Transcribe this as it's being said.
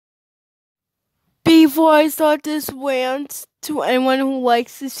Before I start this rant, to anyone who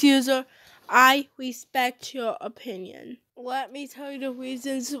likes this user, I respect your opinion. Let me tell you the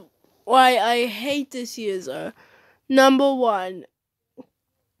reasons why I hate this user. Number one,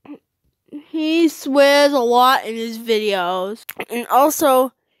 he swears a lot in his videos. And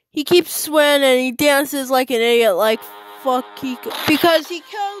also, he keeps swearing and he dances like an idiot, like fuck because he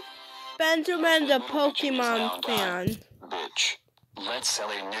killed Benjamin the Pokemon fan. Bitch. Let's sell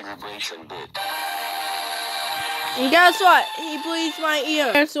a niggerbration, bitch. And guess what? He bleeds my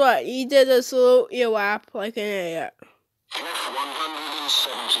ear. Guess what? He did a slow ear wrap like an idiot.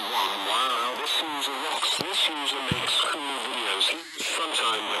 F-171. Wow, this user rocks. This user makes cool videos. He's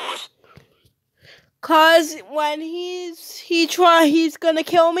sometime with us. Cause when he's gonna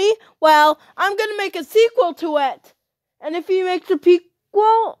kill me, well, I'm gonna make a sequel to it. And if he makes a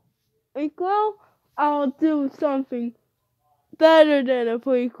prequel, I'll do something better than a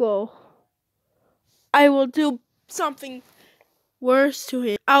prequel. I will do something worse to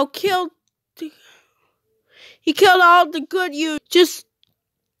him. He killed all the good you. Just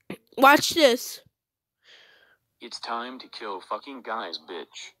watch this. It's time to kill fucking guys,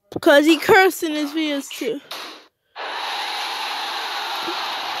 bitch. Because he cursed in his videos too.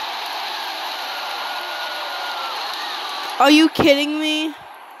 Are you kidding me?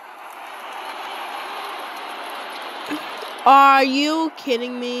 Are you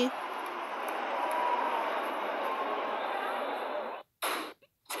kidding me?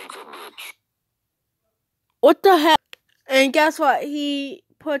 What the heck? And guess what? He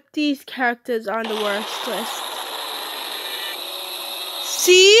put these characters on the worst list.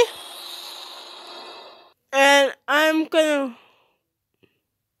 See? And I'm gonna...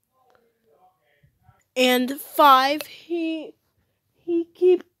 And 5, he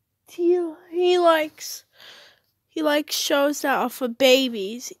likes shows that are for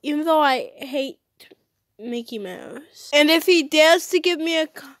babies, even though I hate Mickey Mouse. And if he dares to give me a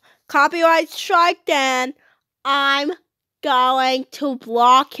copyright strike, then I'm going to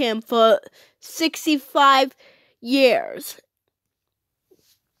block him for 65 years.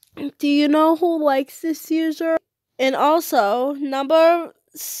 Do you know who likes this user? And also, number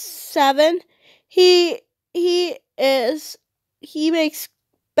 7, he makes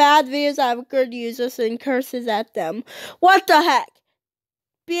bad videos out of good users and curses at them. What the heck?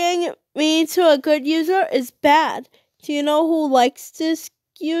 Being mean to a good user is bad. Do you know who likes this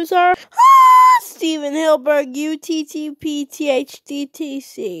user? Steven Hilberg UTTP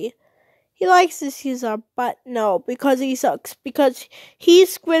THDTC. He likes this user, but no, because he sucks. Because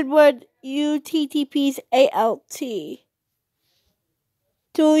he's Squidward UTTP's ALT.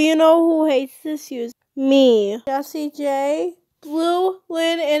 Do you know who hates this user? Me. Jesse J. Blue,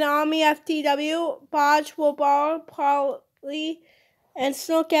 Lynn, and Ami FTW. Bodge, Wobar, Parley, and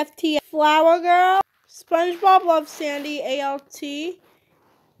Snook FT. Flower Girl. SpongeBob Loves Sandy ALT.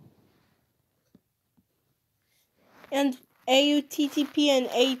 And AUTTP and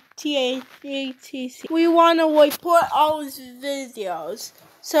ATATC. We want to report all his videos.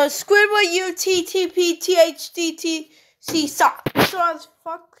 So Squidward UTTP THDTC sucks.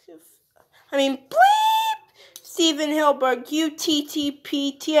 Bleep! Steven Hilberg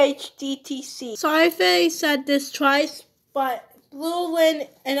UTTP THDTC. Sorry if I said this twice, but Blue Lynn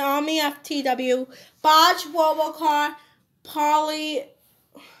and Ami FTW, Bodge Wobocar, Polly,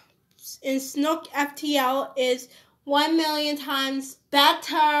 and Snook FTL is 1,000,000 times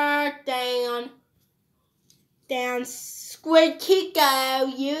better than Squid Kiko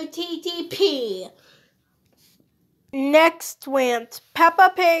UTTP. Next rant. Peppa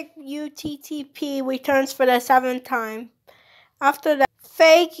Pig UTTP returns for the 7th time. After that,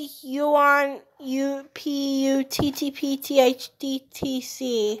 Fake Yuan UTTP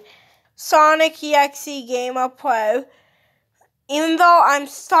THDTC. Sonic EXE Gamer Pro. Even though I'm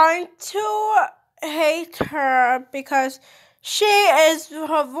starting to hate her because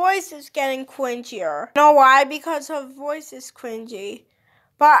her voice is getting cringier. You know why? Because her voice is cringy.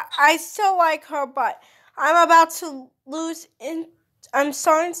 But I still like her, but I'm about to lose I'm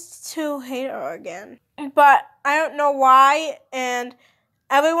starting to hate her again. But I don't know why, and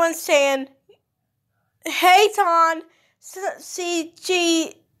everyone's saying hate on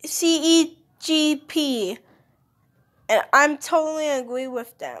CEGP. And I'm totally agree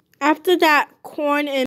with them. After that, Corn and